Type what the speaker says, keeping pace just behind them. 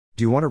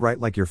Do you want to write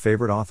like your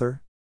favorite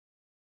author?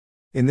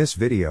 In this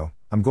video,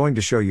 I'm going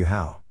to show you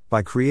how,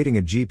 by creating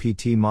a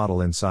GPT model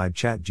inside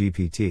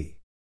ChatGPT.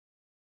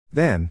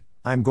 Then,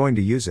 I'm going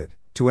to use it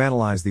to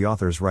analyze the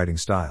author's writing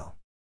style.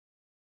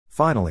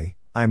 Finally,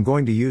 I'm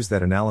going to use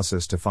that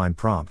analysis to find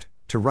prompt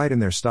to write in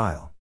their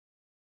style.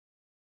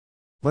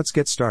 Let's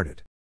get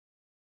started.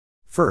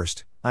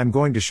 First, I'm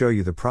going to show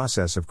you the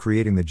process of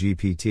creating the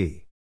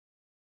GPT.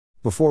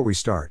 Before we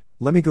start,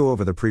 let me go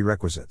over the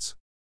prerequisites.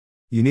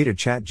 You need a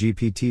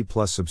ChatGPT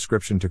Plus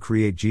subscription to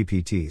create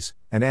GPTs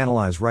and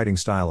analyze writing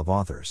style of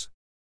authors.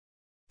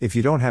 If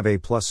you don't have a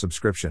Plus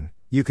subscription,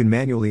 you can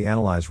manually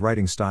analyze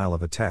writing style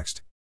of a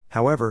text.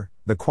 However,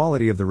 the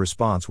quality of the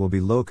response will be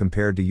low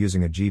compared to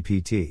using a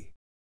GPT.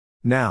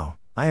 Now,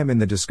 I am in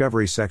the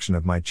Discovery section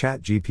of my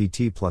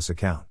ChatGPT Plus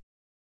account.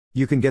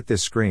 You can get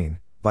this screen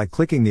by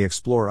clicking the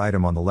Explore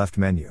item on the left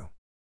menu.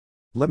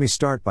 Let me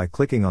start by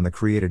clicking on the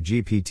Create a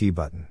GPT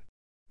button.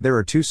 There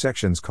are two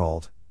sections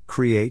called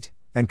Create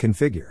and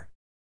Configure.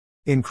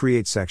 In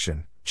Create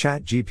section,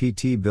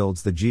 ChatGPT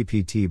builds the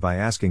GPT by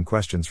asking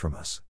questions from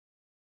us.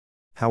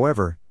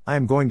 However, I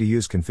am going to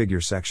use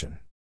Configure section.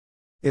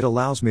 It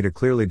allows me to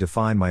clearly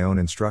define my own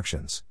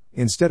instructions,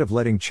 instead of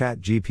letting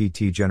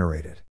ChatGPT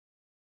generate it.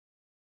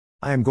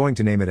 I am going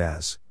to name it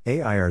as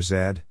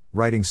AIRZ,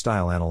 Writing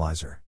Style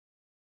Analyzer.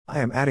 I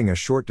am adding a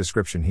short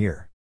description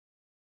here.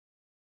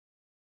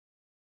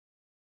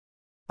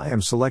 I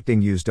am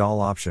selecting Use Doll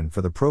option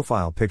for the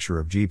profile picture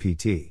of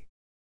GPT.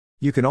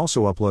 You can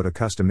also upload a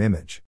custom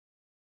image.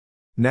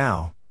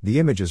 Now, the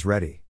image is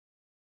ready.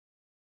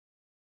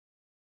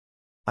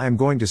 I am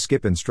going to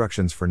skip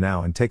instructions for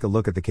now and take a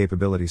look at the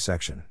capability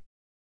section.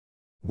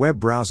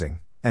 Web browsing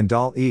and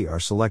DALL-E are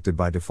selected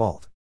by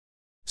default.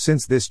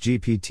 Since this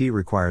GPT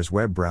requires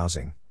web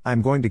browsing, I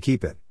am going to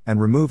keep it and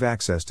remove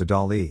access to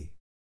DALL-E.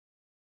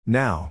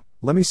 Now,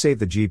 let me save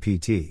the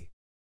GPT.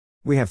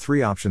 We have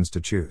three options to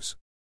choose.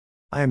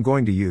 I am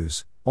going to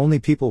use only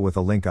people with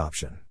a link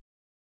option.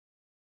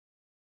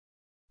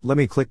 Let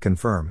me click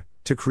Confirm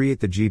to create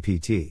the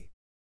GPT.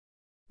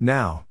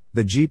 Now,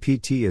 the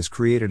GPT is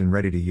created and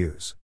ready to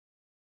use.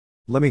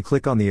 Let me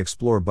click on the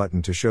Explore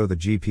button to show the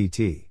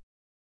GPT.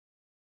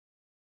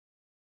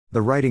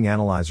 The writing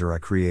analyzer I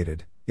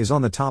created is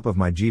on the top of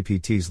my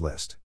GPTs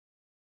list.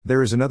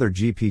 There is another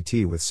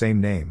GPT with same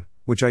name,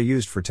 which I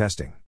used for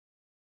testing.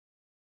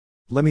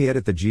 Let me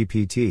edit the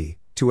GPT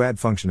to add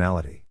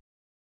functionality.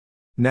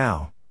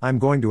 Now, I'm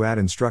going to add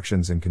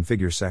instructions in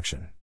Configure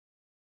section.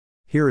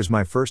 Here is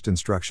my first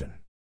instruction.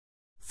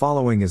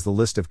 Following is the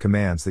list of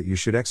commands that you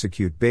should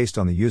execute based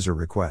on the user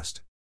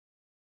request.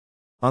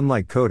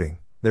 Unlike coding,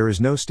 there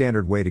is no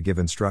standard way to give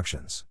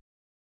instructions.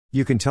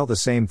 You can tell the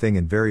same thing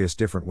in various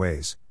different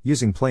ways,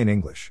 using plain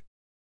English.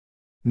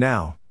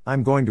 Now,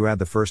 I'm going to add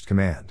the first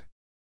command.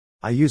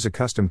 I use a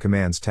custom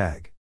commands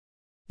tag.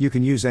 You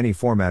can use any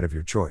format of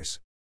your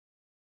choice.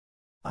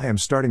 I am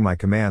starting my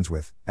commands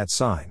with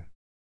 @sign.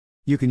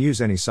 You can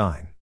use any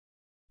sign.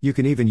 You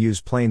can even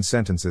use plain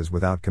sentences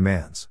without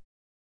commands.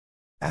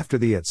 After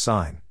the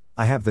 @sign,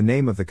 I have the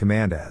name of the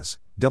command as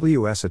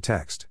WS a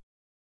text.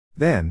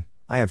 Then,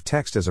 I have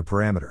text as a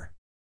parameter.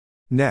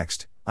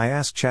 Next, I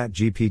ask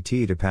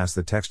ChatGPT to pass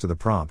the text to the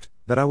prompt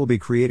that I will be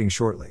creating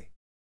shortly.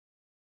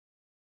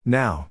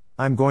 Now,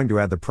 I'm going to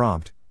add the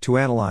prompt to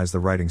analyze the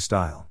writing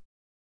style.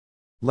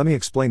 Let me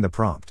explain the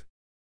prompt.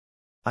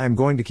 I am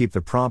going to keep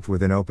the prompt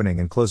within opening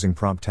and closing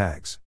prompt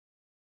tags.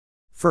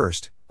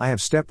 First, I have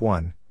step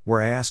 1, where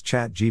I ask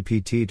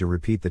ChatGPT to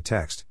repeat the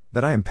text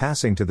that I am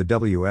passing to the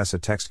WS a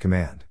text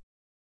command.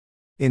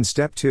 In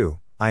step 2,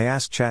 I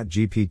ask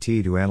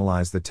ChatGPT to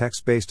analyze the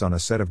text based on a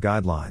set of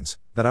guidelines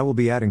that I will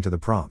be adding to the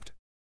prompt.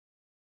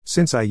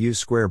 Since I use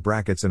square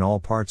brackets in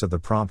all parts of the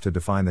prompt to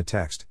define the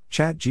text,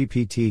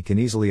 ChatGPT can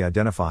easily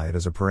identify it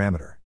as a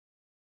parameter.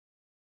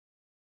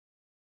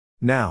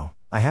 Now,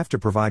 I have to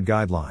provide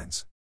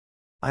guidelines.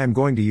 I am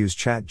going to use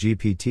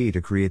ChatGPT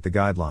to create the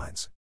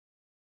guidelines.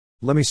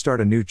 Let me start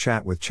a new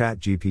chat with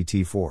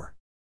ChatGPT 4.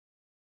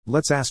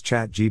 Let's ask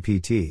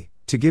ChatGPT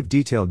to give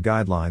detailed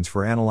guidelines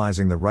for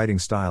analyzing the writing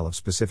style of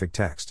specific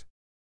text.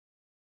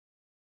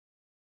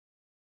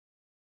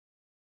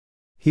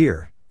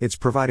 Here, it's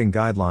providing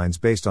guidelines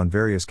based on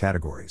various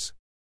categories.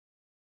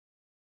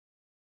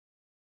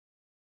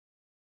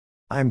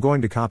 I am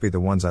going to copy the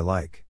ones I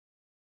like.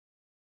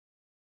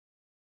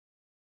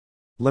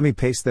 Let me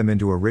paste them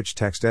into a rich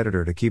text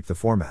editor to keep the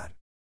format.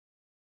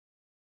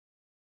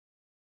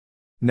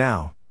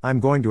 Now, I'm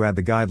going to add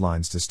the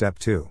guidelines to step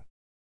 2.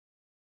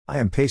 I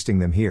am pasting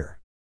them here.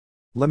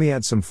 Let me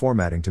add some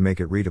formatting to make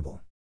it readable.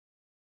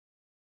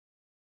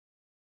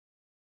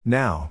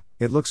 Now,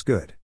 it looks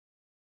good.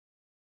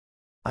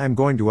 I am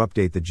going to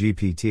update the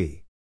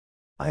GPT.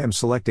 I am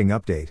selecting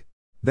Update,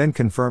 then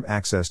confirm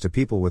access to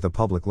people with a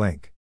public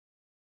link.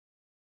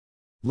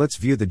 Let's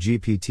view the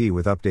GPT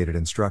with updated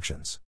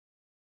instructions.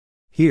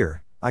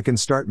 Here, I can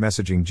start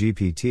messaging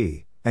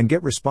GPT and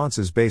get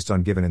responses based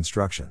on given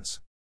instructions.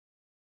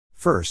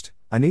 First,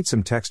 I need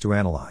some text to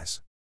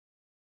analyze.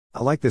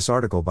 I like this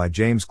article by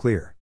James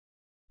Clear.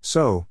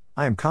 So,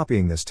 I am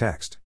copying this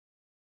text.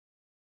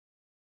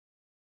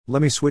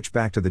 Let me switch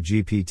back to the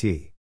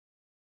GPT.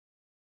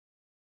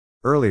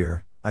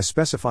 Earlier, I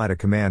specified a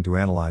command to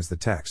analyze the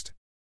text.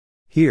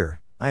 Here,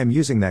 I am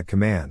using that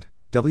command,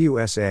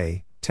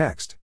 WSA,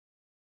 text.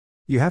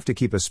 You have to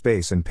keep a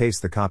space and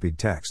paste the copied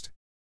text.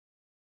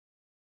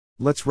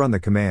 Let's run the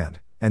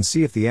command, and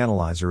see if the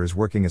analyzer is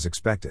working as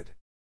expected.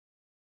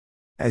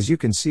 As you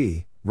can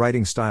see,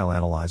 Writing Style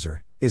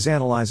Analyzer is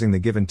analyzing the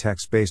given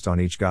text based on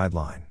each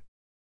guideline.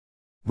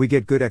 We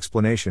get good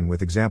explanation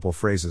with example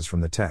phrases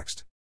from the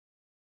text.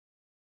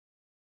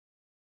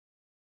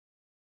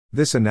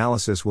 This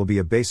analysis will be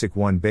a basic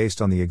one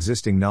based on the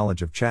existing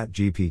knowledge of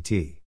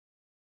ChatGPT.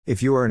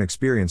 If you are an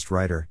experienced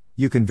writer,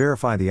 you can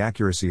verify the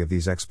accuracy of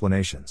these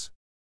explanations.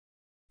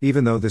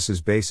 Even though this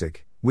is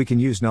basic, we can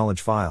use knowledge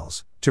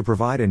files to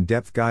provide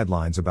in-depth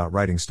guidelines about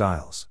writing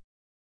styles.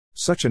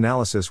 Such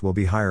analysis will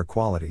be higher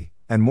quality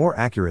and more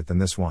accurate than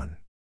this one.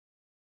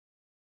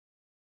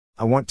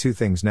 I want two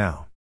things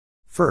now.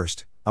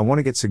 First, I want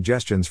to get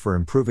suggestions for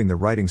improving the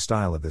writing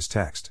style of this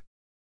text.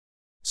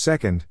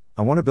 Second,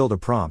 I want to build a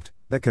prompt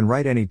that can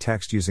write any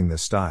text using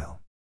this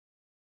style.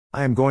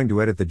 I am going to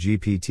edit the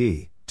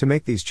GPT to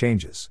make these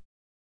changes.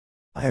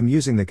 I am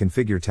using the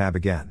Configure tab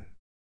again.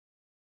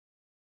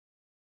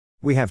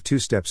 We have 2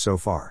 steps so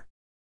far.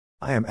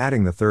 I am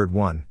adding the third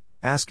one,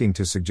 asking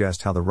to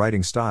suggest how the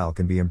writing style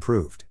can be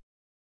improved.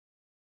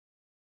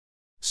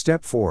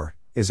 Step 4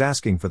 is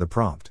asking for the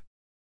prompt.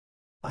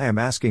 I am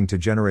asking to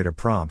generate a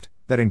prompt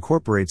that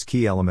incorporates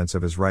key elements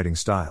of his writing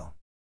style.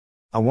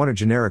 I want a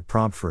generic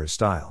prompt for his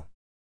style.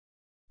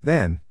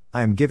 Then,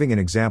 I am giving an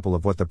example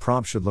of what the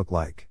prompt should look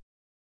like.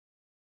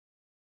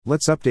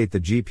 Let's update the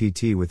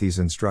GPT with these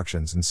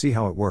instructions and see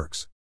how it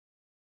works.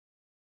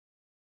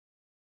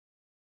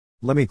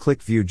 Let me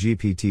click View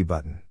GPT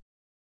button.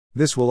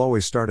 This will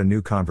always start a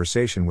new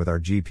conversation with our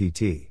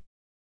GPT.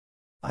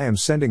 I am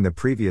sending the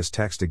previous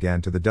text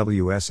again to the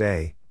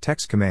WSA,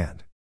 text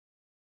command.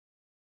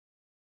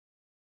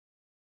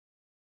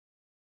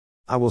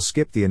 I will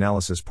skip the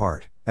analysis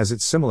part, as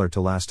it's similar to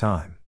last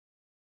time.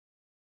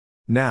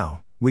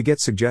 Now, we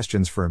get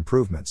suggestions for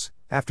improvements,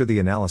 after the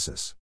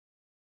analysis.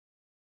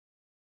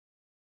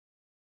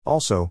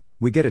 Also,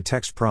 we get a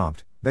text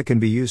prompt, that can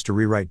be used to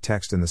rewrite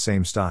text in the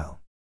same style.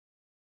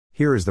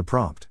 Here is the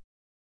prompt.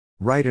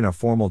 Write in a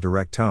formal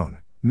direct tone,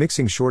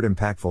 mixing short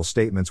impactful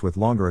statements with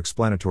longer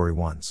explanatory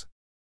ones.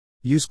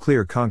 Use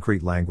clear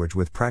concrete language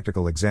with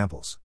practical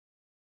examples.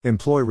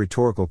 Employ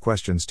rhetorical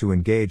questions to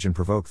engage and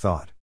provoke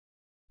thought.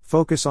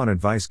 Focus on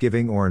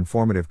advice-giving or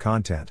informative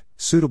content,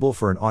 suitable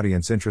for an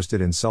audience interested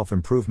in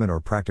self-improvement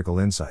or practical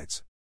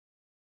insights.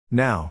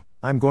 Now,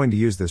 I'm going to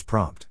use this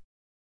prompt.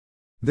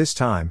 This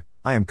time,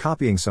 I am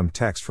copying some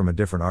text from a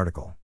different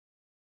article.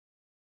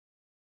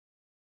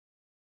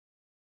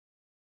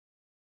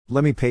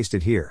 Let me paste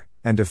it here,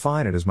 and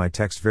define it as my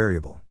text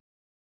variable.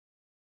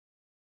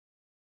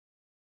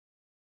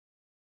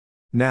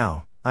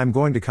 Now, I'm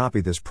going to copy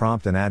this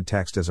prompt and add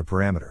text as a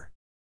parameter.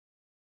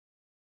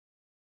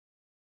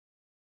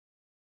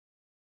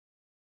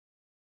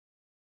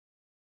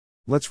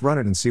 Let's run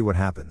it and see what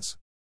happens.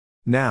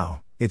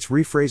 Now, it's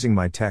rephrasing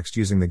my text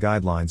using the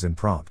guidelines in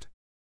prompt.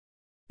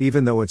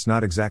 Even though it's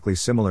not exactly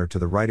similar to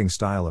the writing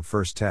style of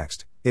first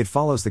text, it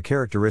follows the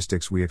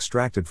characteristics we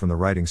extracted from the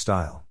writing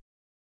style.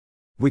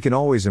 We can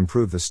always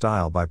improve the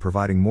style by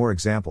providing more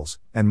examples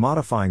and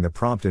modifying the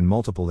prompt in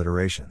multiple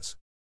iterations.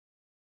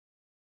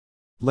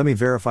 Let me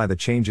verify the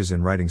changes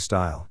in writing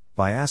style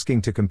by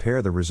asking to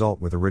compare the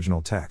result with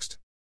original text.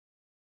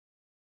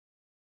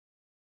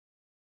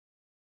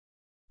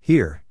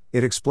 Here,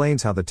 it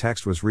explains how the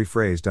text was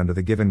rephrased under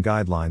the given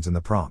guidelines in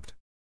the prompt.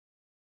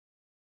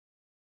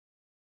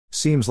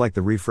 Seems like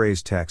the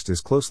rephrased text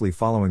is closely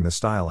following the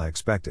style I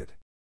expected.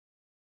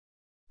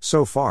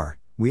 So far,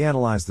 we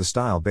analyzed the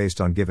style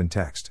based on given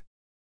text.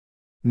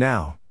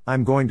 Now,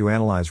 I'm going to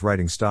analyze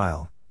writing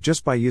style,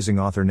 just by using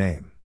author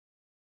name.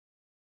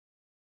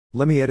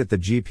 Let me edit the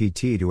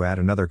GPT to add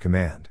another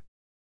command.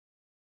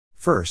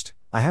 First,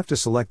 I have to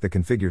select the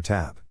Configure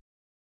tab.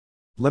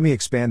 Let me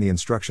expand the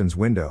instructions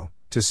window,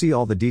 to see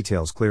all the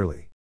details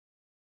clearly.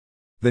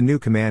 The new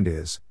command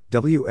is,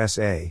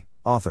 WSA,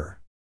 author.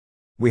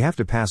 We have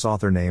to pass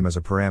author name as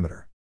a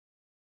parameter.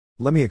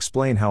 Let me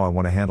explain how I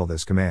want to handle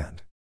this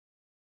command.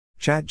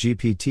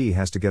 ChatGPT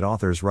has to get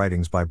authors'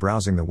 writings by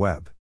browsing the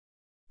web.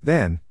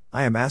 Then,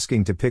 I am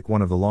asking to pick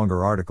one of the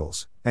longer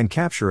articles, and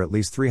capture at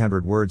least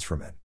 300 words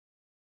from it.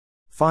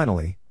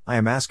 Finally, I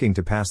am asking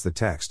to pass the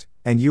text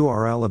and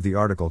URL of the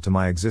article to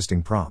my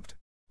existing prompt.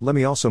 Let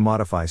me also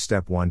modify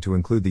step 1 to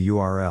include the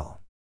URL.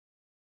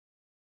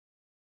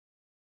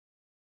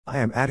 I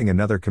am adding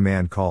another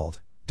command called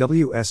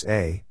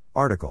WSA,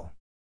 article.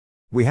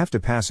 We have to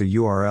pass a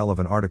URL of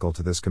an article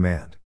to this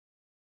command.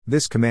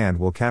 This command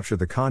will capture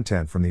the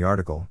content from the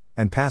article,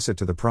 and pass it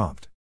to the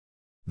prompt.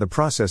 The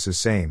process is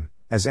same,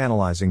 as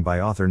analyzing by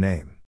author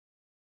name.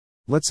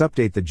 Let's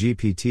update the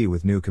GPT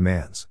with new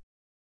commands.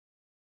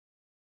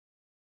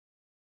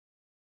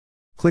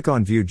 Click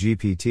on View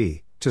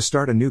GPT, to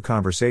start a new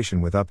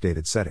conversation with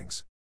updated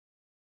settings.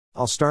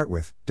 I'll start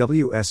with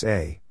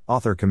WSA,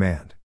 author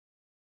command.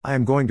 I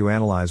am going to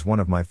analyze one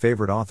of my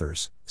favorite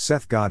authors,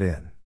 Seth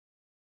Godin.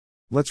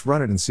 Let's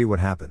run it and see what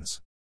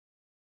happens.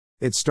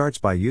 It starts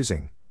by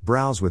using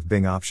Browse with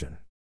Bing option.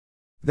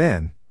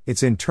 Then,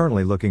 it's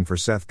internally looking for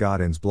Seth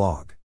Godin's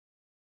blog.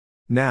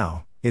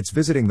 Now, it's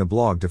visiting the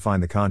blog to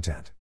find the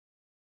content.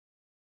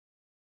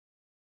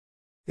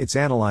 It's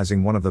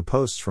analyzing one of the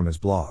posts from his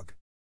blog.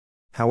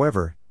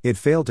 However, it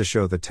failed to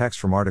show the text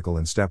from article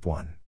in step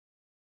 1.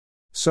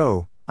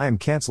 So, I am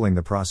canceling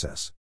the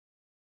process.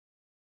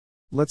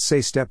 Let's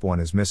say step 1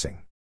 is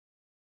missing.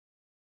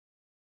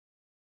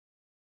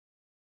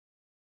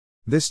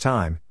 This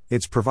time,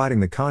 it's providing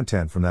the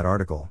content from that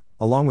article,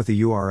 along with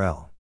the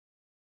URL.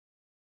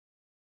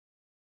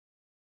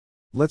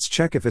 Let's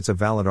check if it's a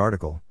valid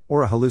article,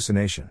 or a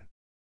hallucination.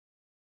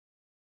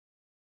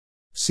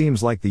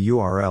 Seems like the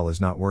URL is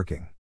not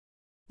working.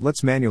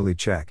 Let's manually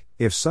check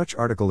if such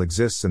article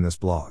exists in this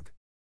blog.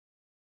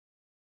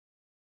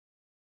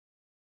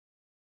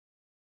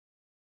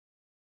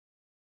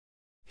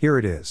 Here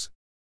it is.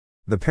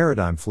 The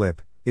paradigm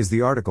flip is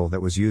the article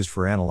that was used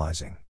for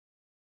analyzing.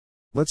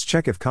 Let's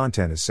check if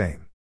content is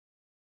same.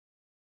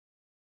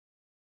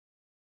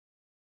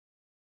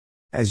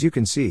 As you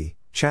can see,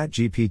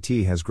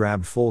 ChatGPT has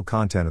grabbed full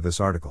content of this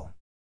article.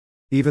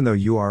 Even though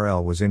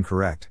URL was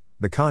incorrect,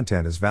 the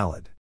content is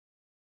valid.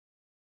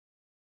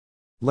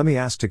 Let me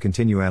ask to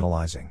continue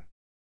analyzing.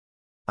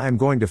 I am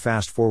going to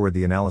fast forward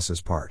the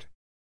analysis part.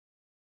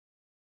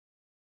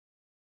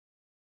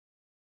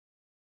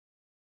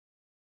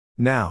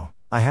 Now,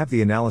 I have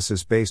the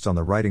analysis based on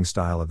the writing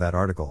style of that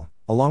article,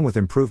 along with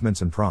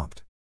improvements and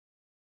prompt.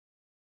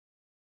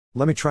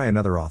 Let me try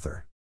another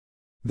author.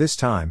 This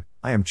time,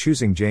 I am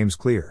choosing James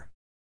Clear.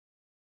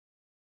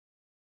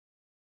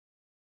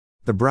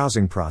 The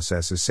browsing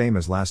process is same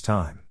as last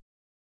time.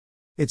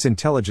 It's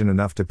intelligent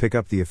enough to pick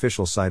up the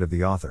official site of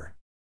the author.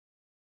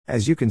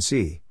 As you can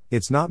see,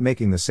 it's not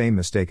making the same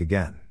mistake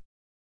again.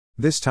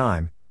 This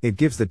time, it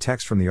gives the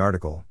text from the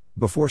article,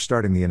 before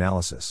starting the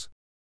analysis.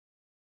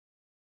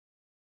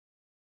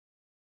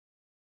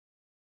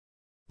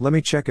 Let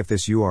me check if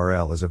this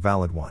URL is a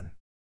valid one.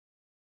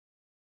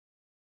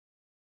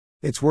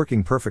 It's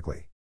working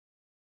perfectly.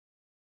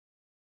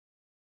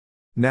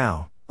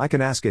 Now, I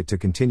can ask it to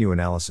continue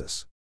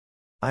analysis.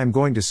 I am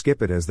going to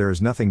skip it as there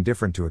is nothing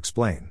different to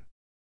explain.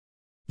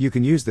 You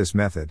can use this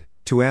method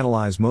to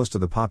analyze most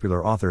of the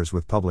popular authors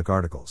with public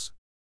articles.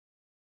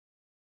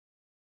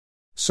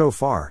 So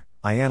far,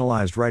 I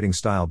analyzed writing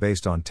style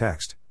based on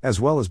text, as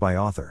well as by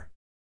author.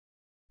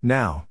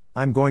 Now,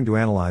 I'm going to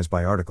analyze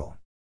by article.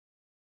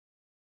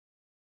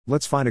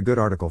 Let's find a good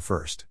article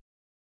first.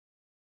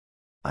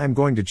 I am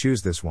going to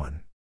choose this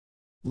one.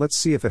 Let's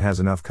see if it has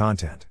enough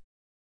content.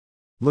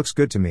 Looks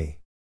good to me.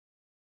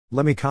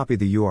 Let me copy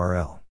the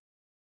URL.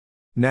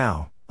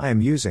 Now, I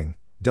am using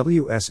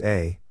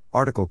WSA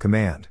article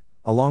command,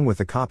 along with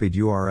the copied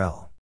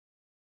URL.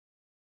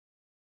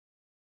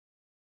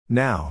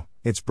 Now,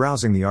 it's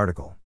browsing the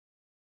article.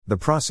 The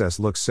process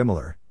looks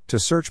similar to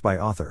search by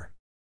author.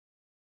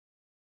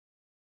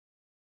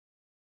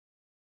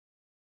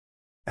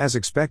 As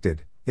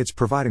expected, it's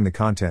providing the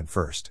content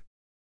first.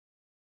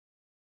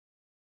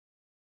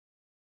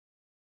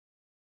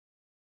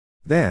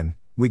 Then,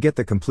 we get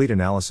the complete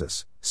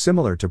analysis,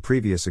 similar to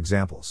previous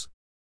examples.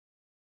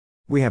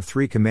 We have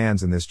 3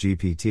 commands in this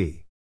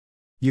GPT.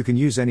 You can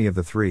use any of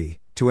the 3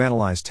 to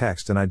analyze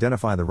text and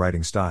identify the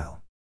writing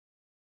style.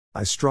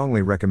 I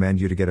strongly recommend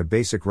you to get a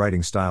basic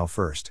writing style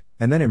first,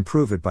 and then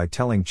improve it by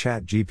telling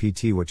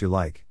ChatGPT what you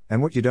like,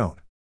 and what you don't.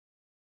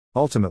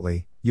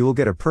 Ultimately, you will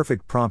get a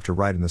perfect prompt to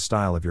write in the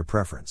style of your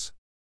preference.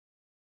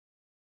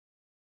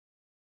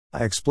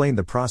 I explained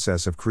the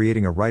process of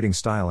creating a writing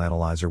style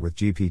analyzer with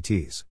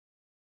GPTs.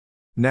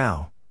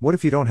 Now, what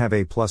if you don't have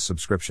A+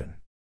 subscription?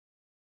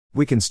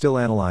 We can still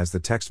analyze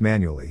the text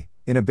manually,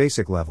 in a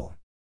basic level.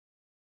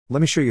 Let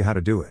me show you how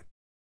to do it.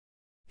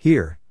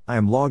 Here, I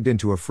am logged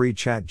into a free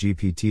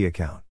ChatGPT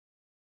account.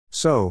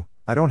 So,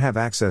 I don't have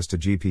access to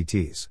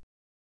GPTs.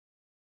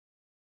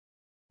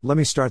 Let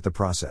me start the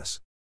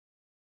process.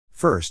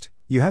 First,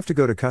 you have to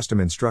go to Custom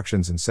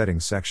Instructions and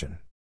Settings section.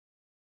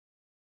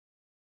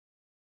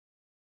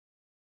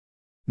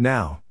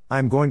 Now, I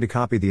am going to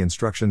copy the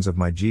instructions of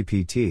my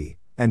GPT,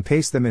 and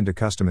paste them into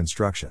Custom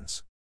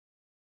Instructions.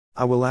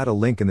 I will add a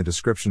link in the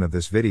description of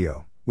this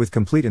video, with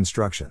complete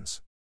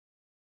instructions.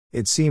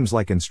 It seems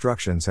like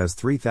instructions has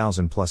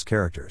 3,000 plus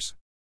characters.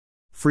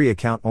 Free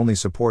account only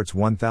supports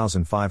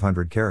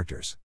 1,500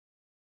 characters.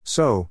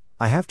 So,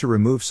 I have to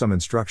remove some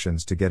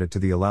instructions to get it to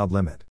the allowed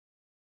limit.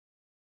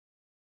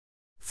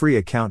 Free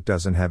account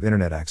doesn't have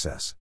internet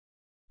access.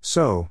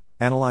 So,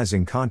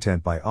 analyzing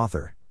content by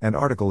author and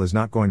article is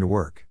not going to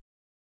work.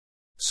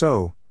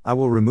 So, I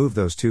will remove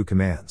those 2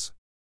 commands.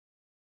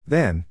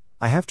 Then,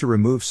 I have to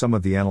remove some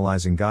of the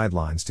analyzing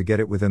guidelines to get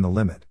it within the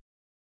limit.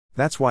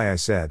 That's why I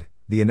said,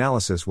 the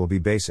analysis will be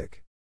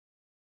basic.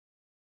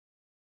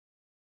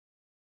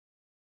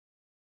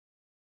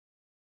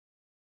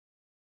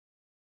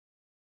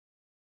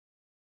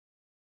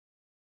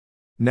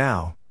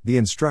 Now, the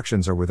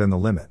instructions are within the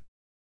limit.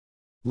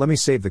 Let me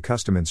save the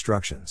custom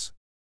instructions.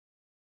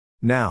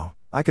 Now,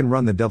 I can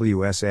run the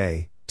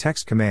WSA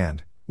text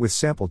command with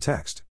sample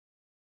text.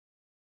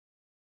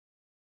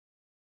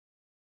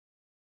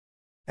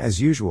 As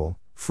usual,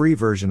 free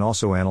version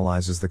also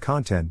analyzes the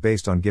content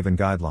based on given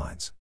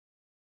guidelines.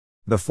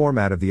 The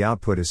format of the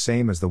output is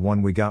same as the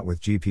one we got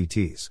with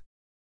GPTs.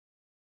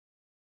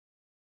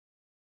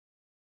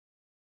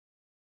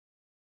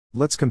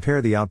 Let's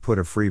compare the output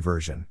of free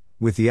version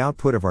with the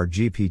output of our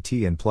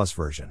GPT and Plus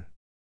version.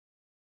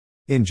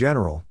 In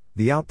general,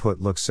 the output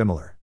looks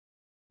similar.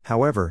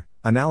 However,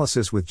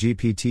 analysis with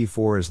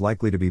GPT-4 is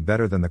likely to be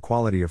better than the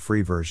quality of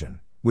free version,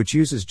 which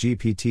uses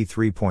GPT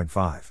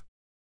 3.5.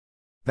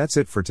 That's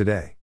it for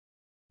today.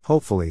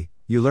 Hopefully,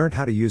 you learned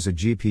how to use a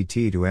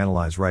GPT to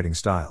analyze writing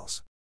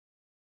styles.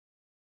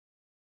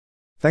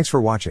 Thanks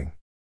for watching.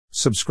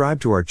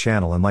 Subscribe to our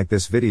channel and like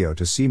this video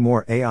to see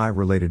more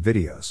AI-related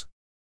videos.